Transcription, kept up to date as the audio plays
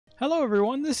Hello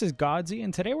everyone, this is Godzy,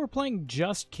 and today we're playing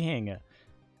Just King.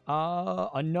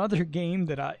 Another game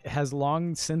that has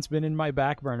long since been in my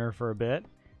back burner for a bit.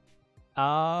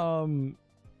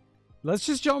 Let's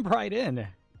just jump right in.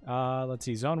 Let's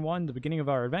see, Zone 1, the beginning of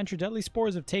our adventure. Deadly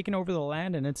spores have taken over the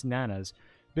land and its nanas.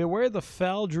 Beware the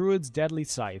fell druid's deadly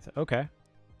scythe. Okay.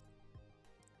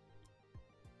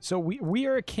 So we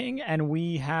are a king, and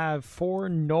we have 4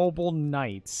 noble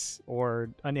knights,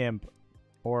 or an imp.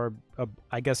 Or,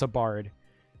 I guess, a bard.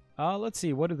 Let's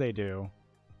see. What do they do?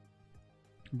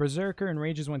 Berserker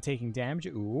enrages when taking damage.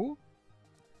 Ooh.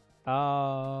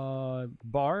 Bard.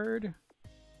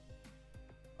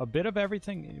 A bit of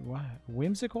everything. What?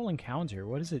 Whimsical encounter.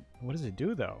 What does it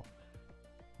do, though?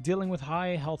 Dealing with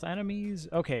high health enemies.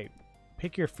 Okay.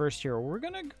 Pick your first hero. We're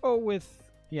going to go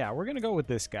with... Yeah, we're going to go with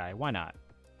this guy. Why not?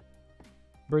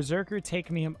 Berserker,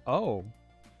 take me him... Oh.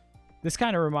 This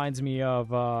kind of reminds me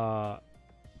of,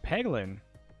 Peglin.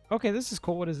 Okay, this is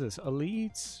cool. What is this?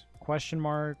 Elites? Question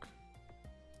mark.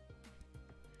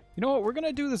 You know what? We're going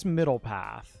to do this middle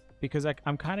path. Because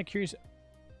I'm kind of curious.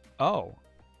 Oh.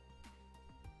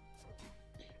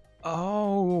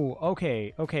 Oh,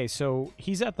 okay. Okay, so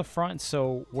he's at the front.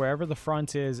 So wherever the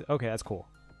front is. Okay, that's cool.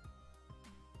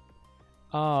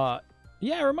 Yeah,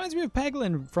 it reminds me of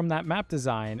Peglin from that map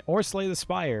design. Or Slay the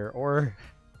Spire. Or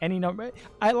any number.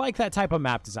 I like that type of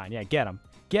map design. Yeah, get him.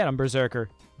 Get him, Berserker.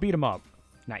 Beat him up.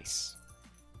 Nice.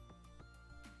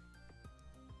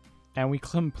 And we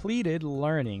completed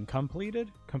learning. Completed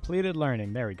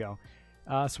learning. There we go.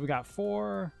 So we got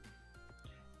 4.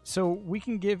 So we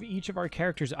can give each of our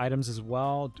characters items as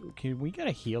well. Can we get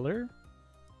a healer?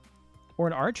 Or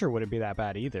an archer wouldn't be that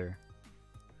bad either.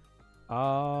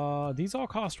 These all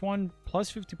cost 1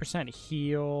 plus 50%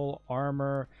 heal,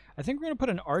 armor. I think we're going to put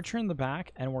an archer in the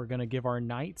back, and we're going to give our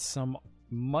knight some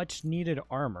much needed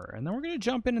armor, and then we're going to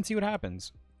jump in and see what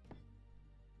happens.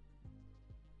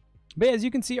 But as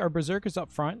you can see, our berserkers up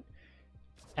front,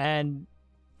 and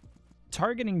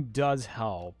targeting does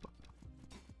help.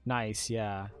 Nice.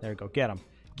 Yeah, there we go.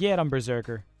 Get him,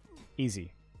 berserker.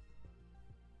 Easy.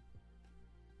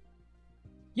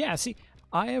 Yeah, see,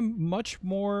 I am much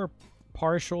more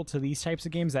partial to these types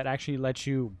of games that actually let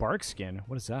you bark skin.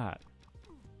 What is that?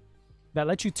 That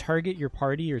let you target your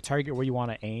party or target where you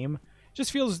want to aim.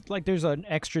 Just feels like there's an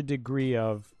extra degree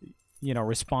of, you know,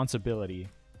 responsibility.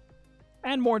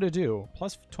 And more to do.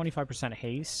 Plus 25%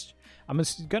 haste. I'm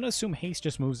going to assume haste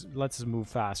just lets us move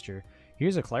faster.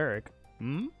 Here's a cleric.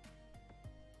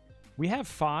 We have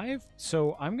 5,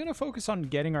 so I'm going to focus on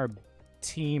getting our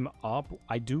team up.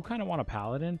 I do kind of want a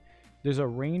paladin. There's a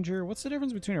ranger. What's the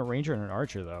difference between a ranger and an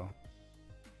archer, though?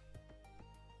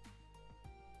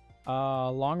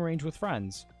 Long range with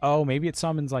friends. Oh, maybe it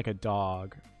summons like a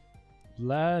dog.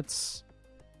 Let's...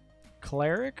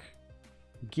 Cleric?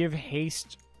 Give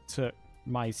haste to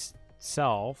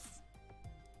myself.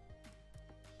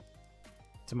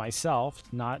 To myself.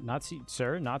 Not to you,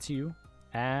 sir. Not to you.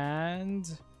 And...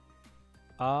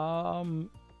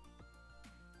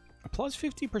 Plus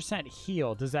 50%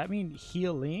 heal. Does that mean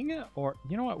healing? Or,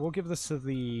 you know what? We'll give this to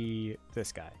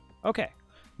this guy. Okay.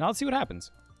 Now let's see what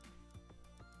happens.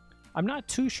 I'm not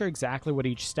too sure exactly what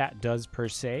each stat does per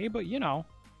se, but, you know...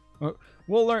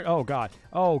 We'll learn. Oh, God.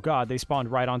 Oh, God. They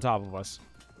spawned right on top of us.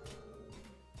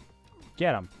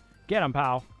 Get him. Get him,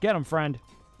 pal. Get him, friend.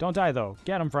 Don't die, though.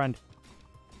 Get him, friend.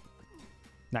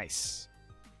 Nice.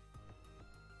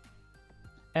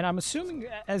 And I'm assuming,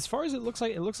 as far as it looks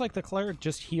like the cleric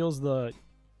just heals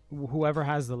whoever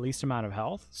has the least amount of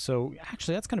health. So,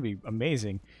 actually, that's going to be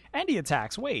amazing. And he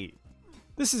attacks. Wait.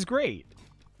 This is great.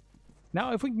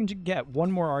 Now, if we can get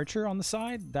one more archer on the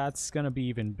side, that's going to be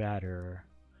even better.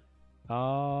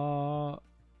 Ooh,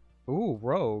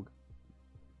 rogue.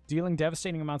 Dealing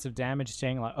devastating amounts of damage,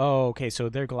 staying alive. Oh, okay, so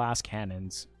they're glass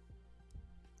cannons.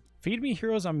 Feed me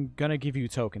heroes, I'm gonna give you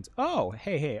tokens. Oh,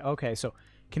 hey, okay, so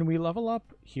can we level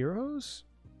up heroes?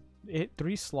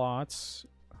 3 slots.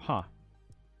 Huh.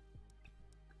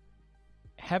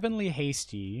 Heavenly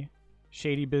Hasty.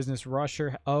 Shady Business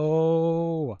Rusher.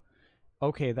 Oh,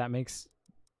 okay, that makes...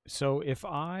 So if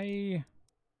I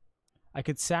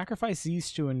could sacrifice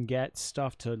these 2 and get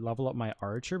stuff to level up my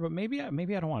archer, but maybe I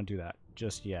don't want to do that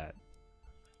just yet.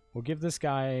 We'll give this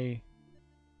guy...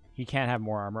 He can't have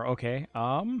more armor. Okay.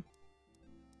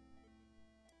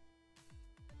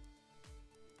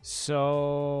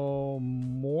 So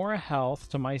more health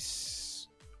to my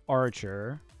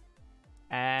archer,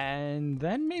 and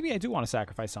then maybe I do want to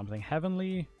sacrifice something.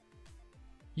 Heavenly.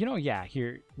 You know, yeah.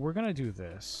 Here, we're gonna do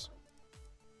this.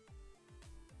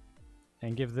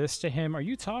 And give this to him. Are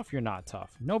you tough? You're not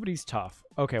tough. Nobody's tough.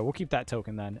 Okay, we'll keep that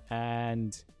token then.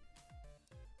 And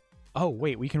Oh,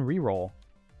 wait, we can re-roll.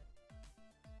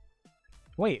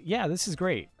 Wait, yeah, this is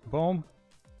great. Boom.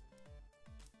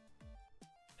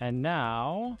 And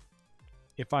now,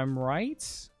 if I'm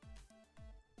right...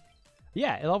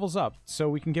 Yeah, it levels up, so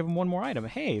we can give him one more item.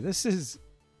 Hey, this is...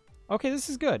 Okay, this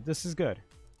is good. This is good.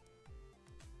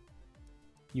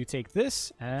 You take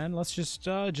this, and let's just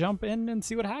jump in and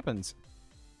see what happens.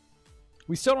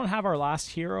 We still don't have our last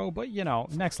hero, but, you know,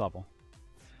 next level.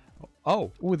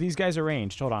 Oh, ooh, these guys are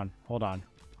ranged. Hold on, hold on.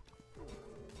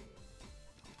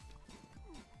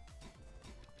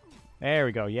 There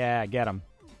we go. Yeah, get him.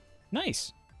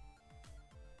 Nice.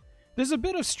 There's a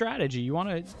bit of strategy. You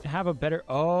want to have a better...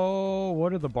 Oh,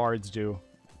 what do the bards do?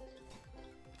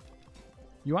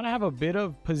 You want to have a bit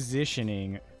of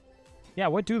positioning. Yeah,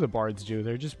 what do the bards do?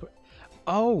 They're just...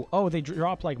 Oh, they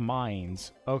drop like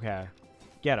mines. Okay.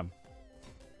 Get them.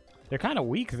 They're kind of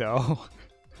weak, though.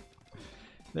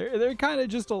 They're kind of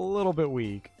just a little bit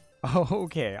weak.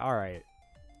 Okay, all right.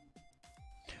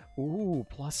 Ooh,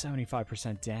 plus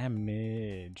 75%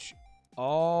 damage.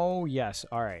 Oh, yes.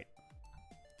 All right.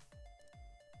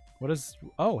 What is...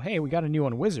 Oh, hey, we got a new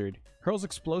one. Wizard. Hurls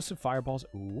explosive fireballs.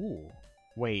 Ooh.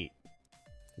 Wait.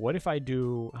 What if I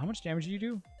do... How much damage do you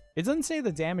do? It doesn't say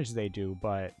the damage they do,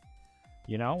 but...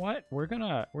 You know what? We're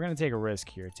gonna take a risk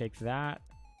here. Take that.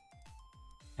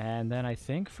 And then I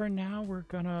think for now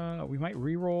we might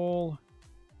reroll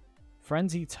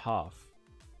Frenzy Tough.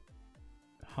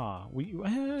 Huh.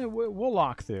 We'll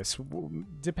lock this.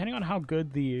 Depending on how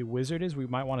good the wizard is, we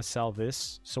might want to sell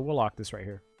this. So we'll lock this right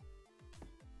here.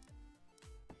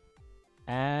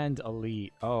 And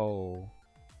Elite. Oh.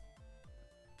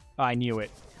 I knew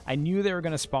it. I knew they were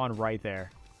going to spawn right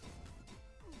there.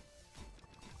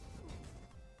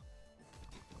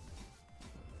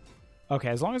 Okay,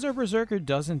 as long as our Berserker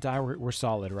doesn't die, we're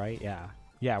solid, right? Yeah.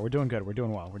 Yeah, we're doing good. We're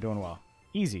doing well. We're doing well.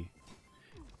 Easy.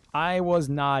 I was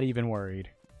not even worried.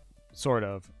 Sort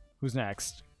of. Who's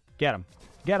next? Get him.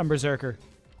 Get him, Berserker.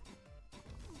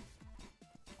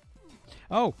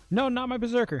 Oh, no, not my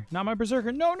Berserker. Not my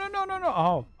Berserker. No, no, no, no,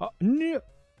 no. Oh, no.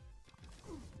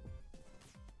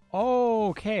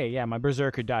 Okay, yeah, my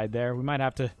Berserker died there. We might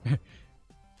have to...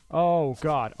 Oh,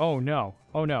 God. Oh, no.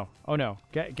 Oh, no. Oh, no.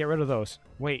 Get rid of those.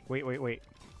 Wait.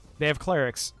 They have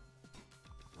clerics.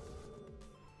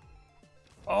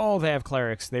 Oh, they have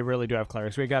clerics. They really do have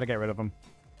clerics. We gotta get rid of them.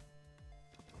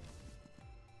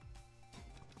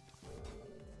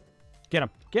 Get him.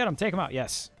 Get him. Take him out.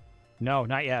 Yes. No,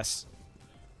 not yes.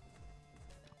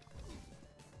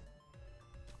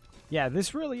 Yeah,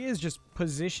 this really is just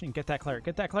positioning. Get that cleric.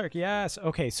 Get that cleric. Yes.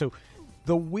 Okay, so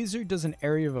the wizard does an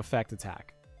area of effect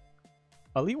attack.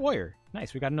 Elite warrior.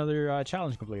 Nice. We got another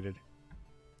challenge completed.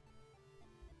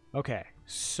 Okay,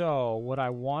 so what I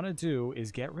want to do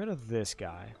is get rid of this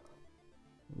guy.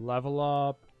 Level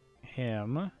up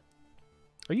him.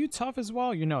 Are you tough as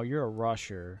well? You know, you're a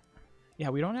rusher. Yeah,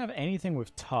 we don't have anything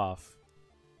with tough.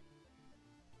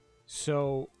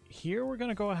 So here we're going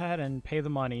to go ahead and pay the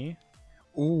money.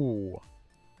 Ooh,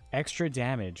 extra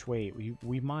damage. Wait,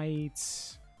 we might...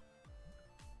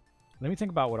 Let me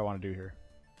think about what I want to do here.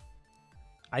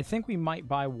 I think we might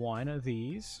buy one of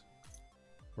these,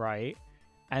 right?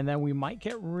 And then we might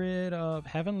get rid of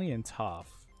Heavenly and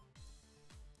Tough.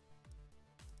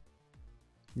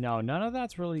 No, none of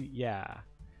that's really... Yeah.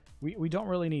 We don't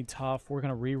really need Tough. We're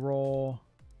going to reroll.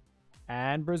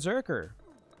 And Berserker.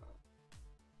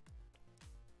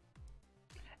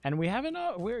 And we have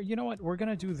enough... You know what? We're going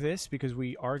to do this because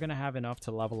we are going to have enough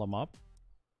to level them up.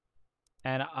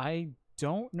 And I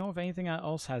don't know if anything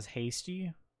else has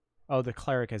Hasty. Oh, the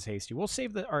Cleric has Hasty. We'll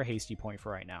save our Hasty point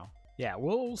for right now. Yeah,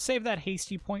 we'll save that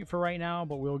Hasty point for right now,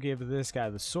 but we'll give this guy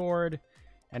the sword.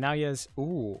 And now he has...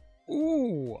 Ooh,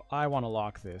 I want to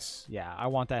lock this. Yeah, I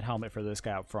want that helmet for this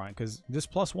guy up front, because this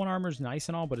 +1 armor is nice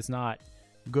and all, but it's not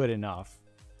good enough.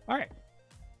 All right.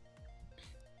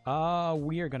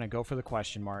 We are going to go for the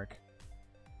question mark.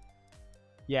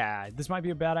 Yeah, this might be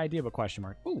a bad idea, but question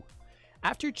mark. Ooh.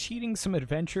 After cheating some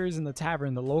adventurers in the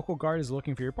tavern, the local guard is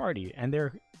looking for your party, and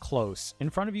they're close. In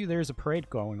front of you, there's a parade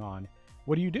going on.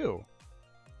 What do you do?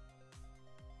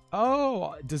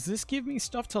 Oh, does this give me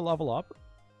stuff to level up?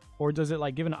 Or does it,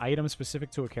 like, give an item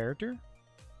specific to a character?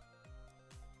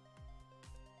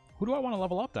 Who do I want to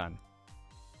level up, then?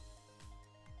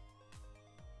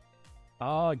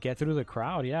 Oh, get through the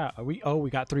crowd, yeah. We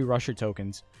got 3 rusher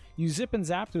tokens. You zip and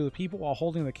zap through the people while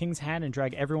holding the king's hand and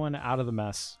drag everyone out of the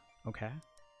mess. Okay.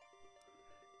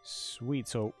 Sweet,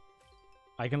 so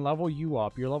I can level you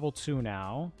up. You're level 2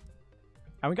 now.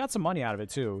 And we got some money out of it,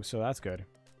 too, so that's good.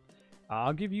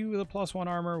 I'll give you the +1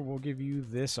 armor. We'll give you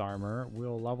this armor.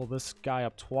 We'll level this guy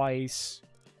up twice.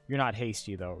 You're not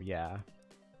hasty, though. Yeah.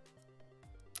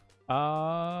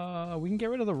 We can get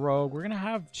rid of the rogue. We're going to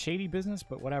have shady business,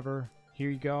 but whatever. Here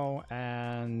you go.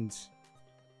 And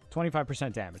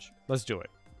 25% damage. Let's do it.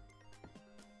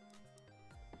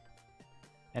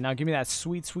 And now give me that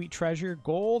sweet, sweet treasure.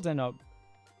 Gold and a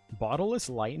bottleless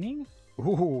lightning?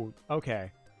 Ooh,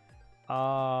 okay.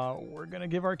 We're going to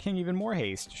give our king even more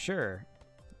haste. Sure.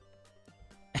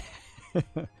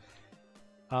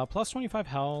 Plus 25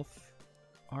 health.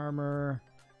 Armor.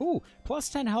 Ooh, plus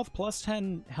 10 health, plus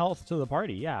 10 health to the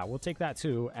party. Yeah, we'll take that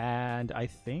too. And I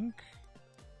think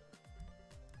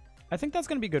that's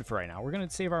going to be good for right now. We're going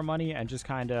to save our money and just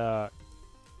kind of...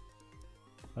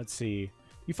 Let's see.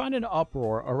 You find an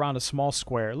uproar around a small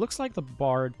square. It looks like the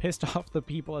bard pissed off the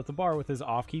people at the bar with his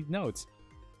off-key notes.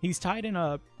 He's tied in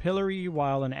a pillory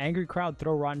while an angry crowd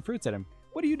throw rotten fruits at him.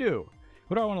 What do you do?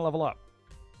 Who do I want to level up?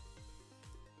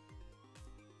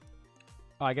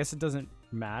 Oh, I guess it doesn't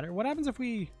matter. What happens if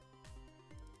we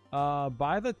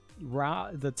buy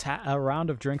a round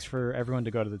of drinks for everyone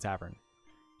to go to the tavern?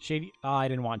 Shady. Oh, I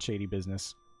didn't want shady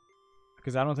business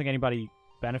because I don't think anybody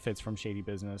benefits from shady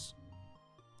business.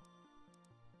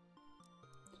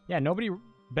 Yeah, nobody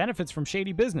benefits from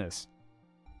shady business.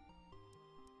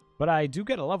 But I do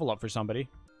get a level up for somebody,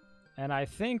 and I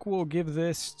think we'll give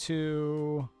this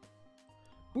to...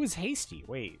 Who is hasty?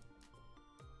 Wait.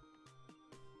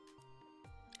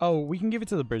 Oh, we can give it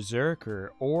to the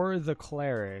Berserker or the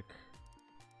Cleric.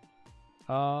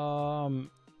 You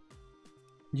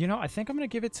know, I think I'm going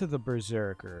to give it to the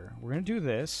Berserker. We're going to do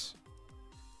this.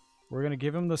 We're going to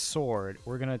give him the sword.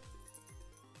 We're going to...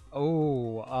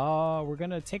 Oh, we're going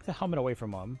to take the helmet away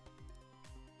from him.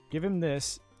 Give him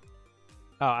this.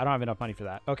 Oh, I don't have enough money for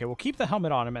that. Okay, we'll keep the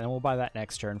helmet on him, and then we'll buy that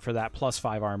next turn for that plus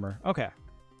 5 armor. Okay.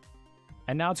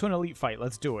 And now to an elite fight.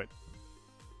 Let's do it.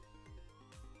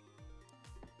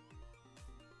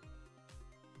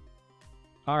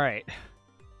 All right.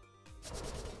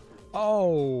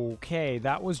 Okay,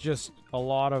 that was just a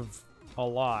lot. Whoa,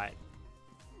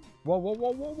 whoa,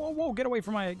 whoa, whoa, whoa, whoa! Get away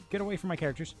from my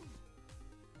characters.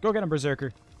 Go get him,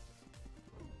 Berserker.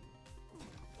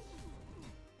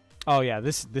 Oh yeah,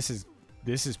 this is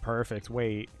perfect.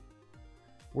 Wait,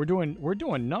 we're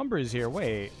doing numbers here.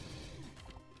 Wait.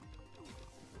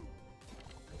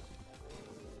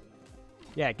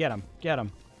 Yeah, get him, get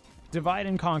him. Divide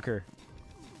and conquer.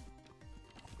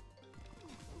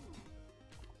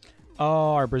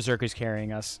 Oh, our Berserker's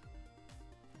carrying us.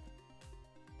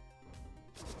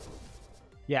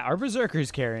 Yeah, our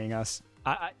Berserker's carrying us.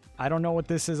 I don't know what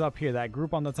this is up here. That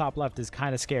group on the top left is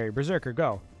kind of scary. Berserker,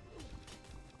 go.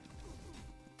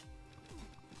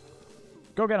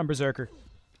 Go get him, Berserker.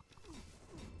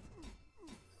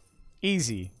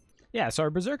 Easy. Yeah, so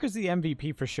our Berserker's the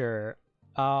MVP for sure.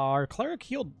 Our Cleric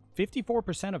healed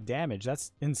 54% of damage.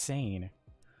 That's insane.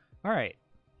 All right.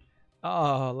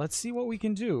 Let's see what we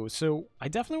can do. So, I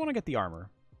definitely want to get the armor.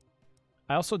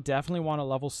 I also definitely want to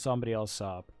level somebody else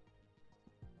up.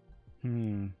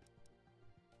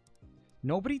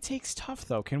 Nobody takes tough,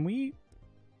 though. Can we...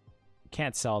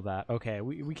 Can't sell that. Okay,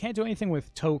 we can't do anything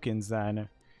with tokens, then.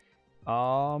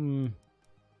 And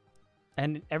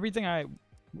everything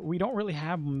we don't really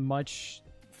have much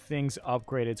things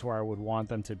upgraded to where I would want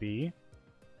them to be.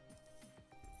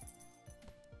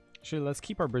 Actually, let's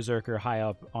keep our Berserker high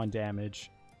up on damage.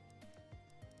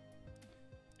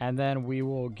 And then we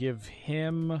will give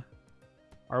him,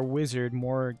 our Wizard,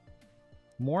 more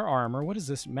armor. What is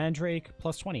this? Mandrake,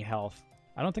 plus 20 health.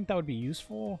 I don't think that would be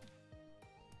useful.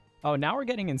 Oh, now we're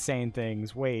getting insane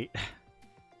things. Wait.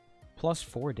 Plus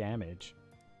 4 damage.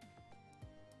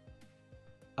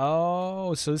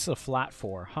 Oh, so this is a flat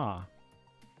 4, huh?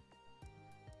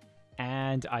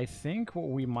 And I think what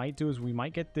we might do is we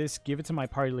might get this, give it to my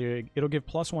party leader. It'll give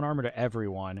plus 1 armor to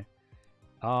everyone.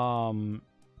 And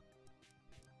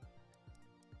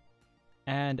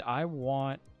I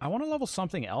want to level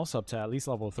something else up to at least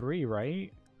level 3,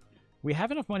 right? We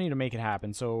have enough money to make it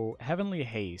happen, so Heavenly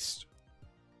Haste.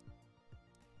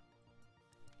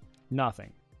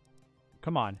 Nothing.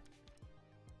 Come on.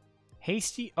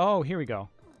 Hasty. Oh, here we go.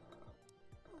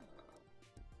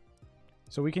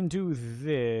 So we can do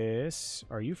this.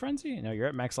 Are you frenzy? No, you're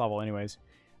at max level anyways.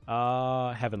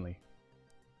 Heavenly.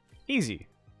 Easy.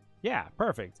 Yeah,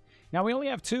 perfect. Now we only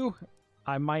have 2.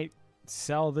 I might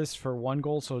sell this for 1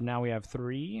 gold, so now we have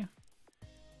 3.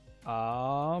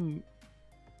 Well,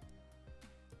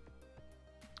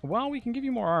 we can give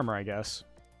you more armor, I guess.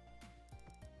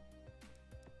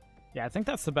 Yeah, I think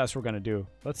that's the best we're gonna do.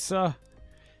 Let's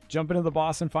jump into the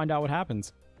boss and find out what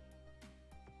happens.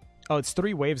 Oh, it's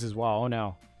 3 waves as well. Oh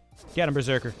no. Get him,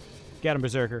 Berserker. Get him,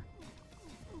 Berserker.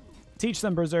 Teach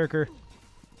them, Berserker.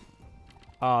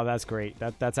 Oh, that's great.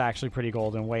 That's actually pretty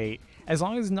golden. Wait. As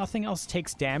long as nothing else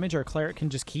takes damage, our cleric can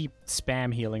just keep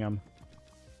spam healing him.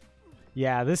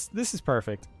 Yeah, this is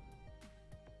perfect.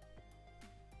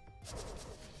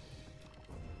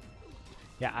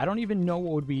 Yeah, I don't even know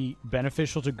what would be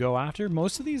beneficial to go after.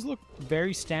 Most of these look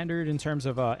very standard in terms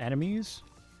of enemies.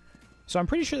 So I'm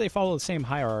pretty sure they follow the same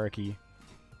hierarchy.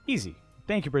 Easy.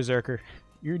 Thank you, Berserker.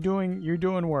 You're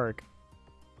doing work.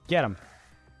 Get him.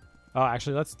 Oh,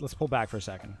 actually, let's pull back for a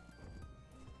second.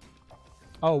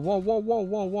 Oh, whoa, whoa, whoa,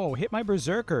 whoa, whoa. Hit my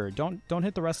Berserker. Don't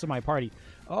hit the rest of my party.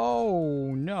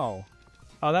 Oh, no.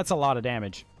 Oh, that's a lot of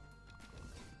damage.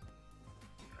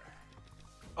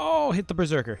 Oh, hit the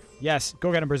Berserker. Yes,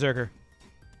 go get him, Berserker.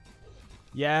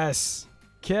 Yes.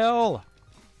 Kill.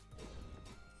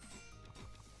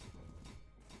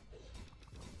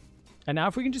 And now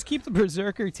if we can just keep the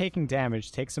Berserker taking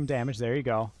damage, take some damage. There you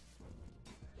go.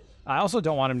 I also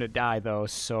don't want him to die, though,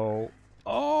 so...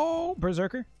 Oh,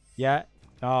 Berserker. Yeah.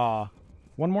 Oh,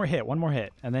 one more hit,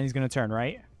 and then he's going to turn,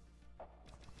 right?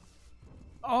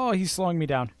 Oh, he's slowing me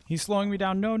down. He's slowing me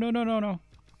down. No, no, no, no, no.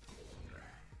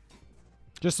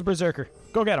 Just the Berserker.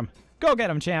 Go get him. Go get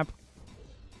him, champ.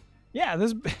 Yeah,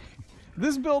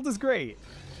 this build is great.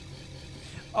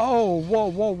 Oh, whoa,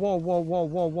 whoa, whoa, whoa, whoa,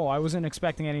 whoa, whoa. I wasn't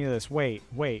expecting any of this. Wait,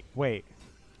 wait, wait.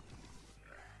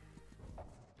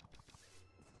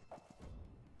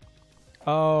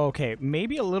 Okay,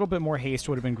 maybe a little bit more haste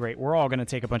would have been great. We're all going to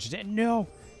take a bunch of... No!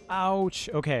 Ouch.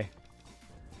 Okay.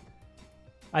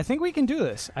 I think we can do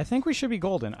this. I think we should be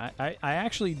golden. I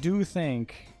actually do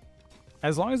think...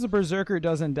 As long as the Berserker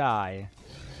doesn't die...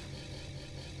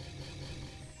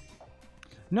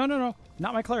 No, no, no.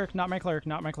 Not my cleric. Not my cleric.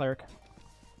 Not my cleric.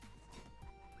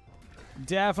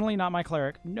 Definitely not my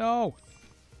cleric. No!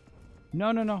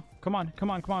 No, no, no. Come on. Come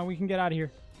on. Come on. We can get out of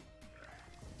here.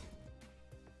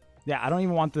 Yeah, I don't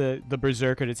even want the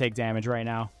Berserker to take damage right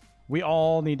now. We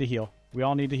all need to heal. We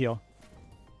all need to heal.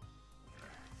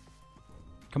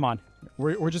 Come on.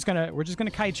 We're just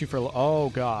gonna kite you for a little... Oh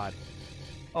god.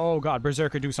 Oh god,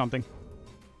 Berserker, do something.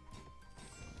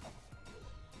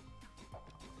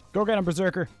 Go get him,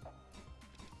 Berserker.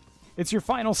 It's your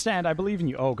final stand. I believe in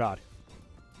you. Oh god.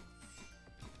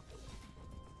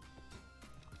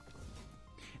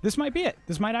 This might be it.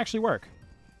 This might actually work.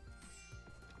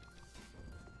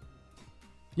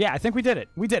 Yeah, I think we did it.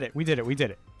 We did it. We did it. We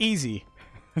did it. Easy.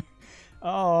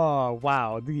 Oh,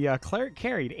 wow. The cleric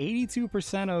carried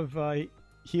 82% of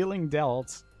healing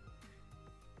dealt.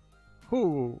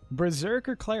 Ooh,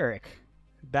 Berserker cleric.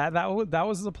 That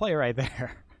was the play right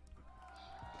there.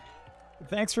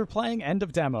 Thanks for playing. End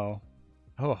of demo.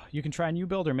 Oh, you can try a new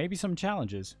build or maybe some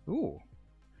challenges. Ooh.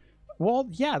 Well,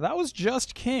 yeah, that was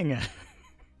just King.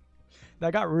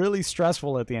 That got really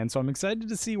stressful at the end, so I'm excited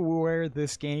to see where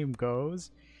this game goes.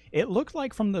 It looked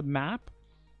like from the map,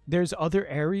 there's other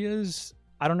areas.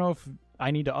 I don't know if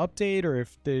I need to update or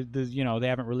if they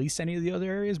haven't released any of the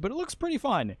other areas, but it looks pretty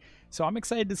fun. So I'm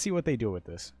excited to see what they do with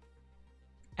this.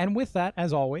 And with that,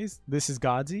 as always, this is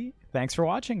Godsy. Thanks for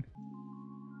watching.